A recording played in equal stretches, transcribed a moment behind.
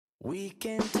We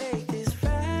can take this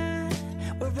ride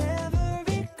wherever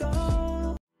it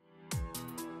goes.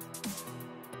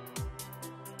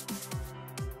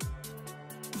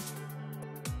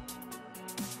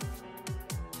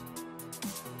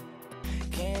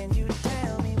 Can you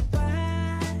tell me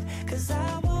why? 'Cause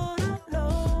I wanna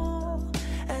know.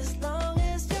 As long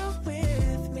as you're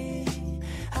with me,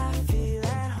 I feel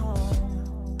at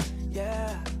home.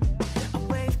 Yeah, I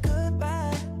wave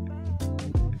goodbye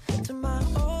to my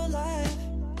old life.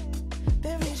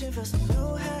 Been reaching for some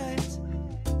new heights.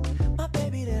 My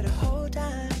baby there the whole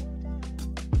time,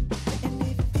 and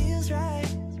it feels right.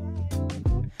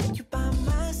 You by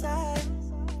my side.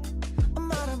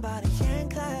 I'm out on body and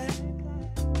Clyde.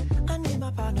 I need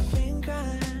my partner in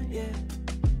crime, yeah.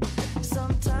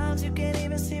 Sometimes you can't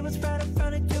even see what's right in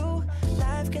front of you.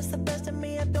 Life gets the best of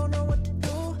me, I don't know what to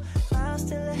do. Miles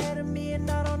still ahead of me and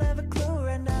I don't have a clue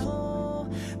right now.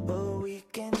 But we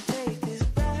can take this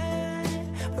ride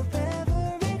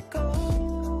wherever it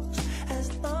goes. As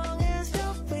long as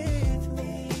you're with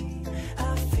me,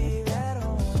 I feel at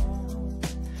home.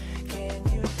 Can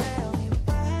you tell me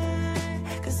why?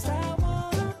 'Cause I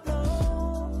wanna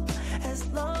know. As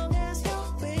long as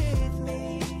you're with me,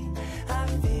 I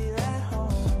feel at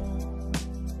home.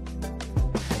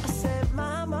 I set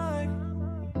my mark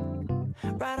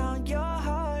right on your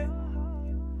heart.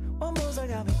 One moves I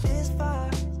got me this far.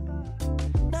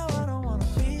 Now I don't wanna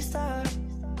restart.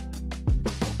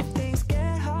 If things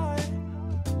get hard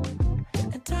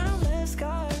and time left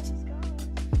scars,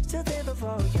 still there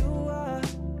before you are.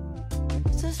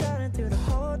 Just riding through the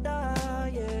whole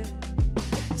dark, yeah.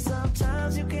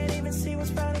 Sometimes you can't even see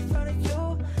what's right in front of you.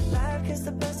 Life gets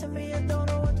the best of me, I don't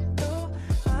know what to do.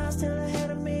 I'm still ahead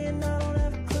of me and I don't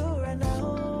have a clue right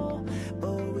now.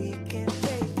 But we can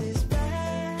take this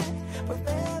ride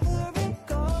wherever it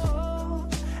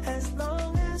goes. As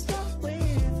long as you're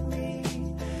with me,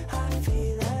 I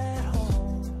feel at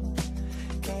home.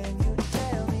 Can you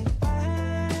tell me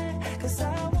why? 'Cause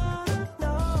I wanna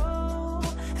know.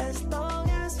 As long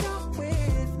as you're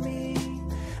with me,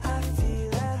 I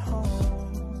feel at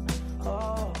home.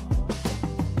 Oh,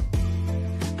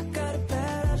 I got it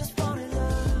bad, I just wanted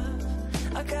love.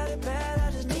 I got it bad,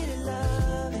 I just needed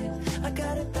loving. I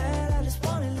got it bad, I just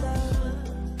wanted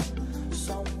love.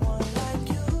 Someone like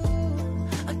you.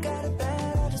 I got it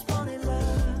bad, I just wanted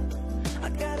love. I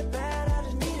got it bad, I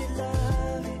just needed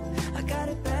loving. I got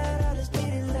it bad, I just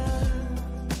needed love.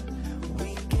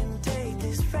 We can take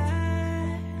this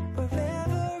ride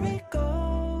wherever it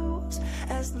goes.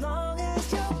 As long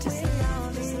as you're just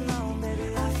alone, baby,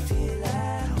 I feel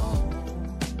at home.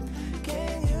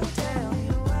 Can you tell me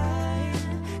why?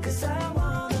 'Cause I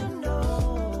wanna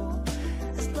know.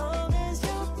 As long as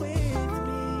you're with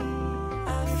me,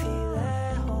 I feel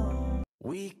at home.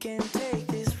 We can take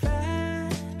this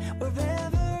ride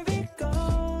wherever it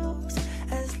goes.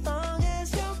 As long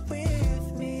as you're with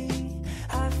me,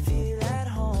 I feel at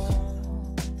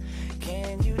home.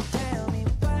 Can you tell me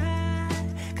why?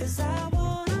 'Cause I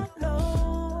wanna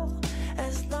know.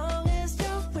 As long as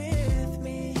you're with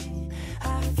me,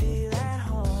 I feel at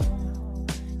home.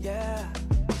 Yeah,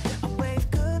 I wave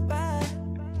goodbye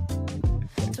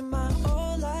to my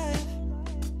old life.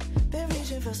 Been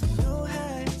reaching for some new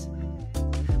heights.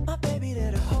 My baby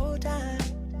there the whole time,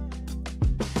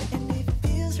 and it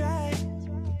feels right.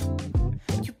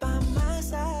 You by my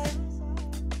side.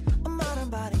 I'm out on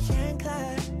body and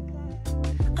Clyde.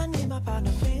 I need my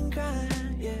partner in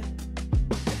crime, yeah.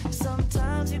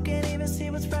 Sometimes you can't even see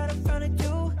what's right in front of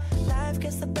you. Life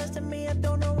gets the best of me, I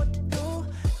don't know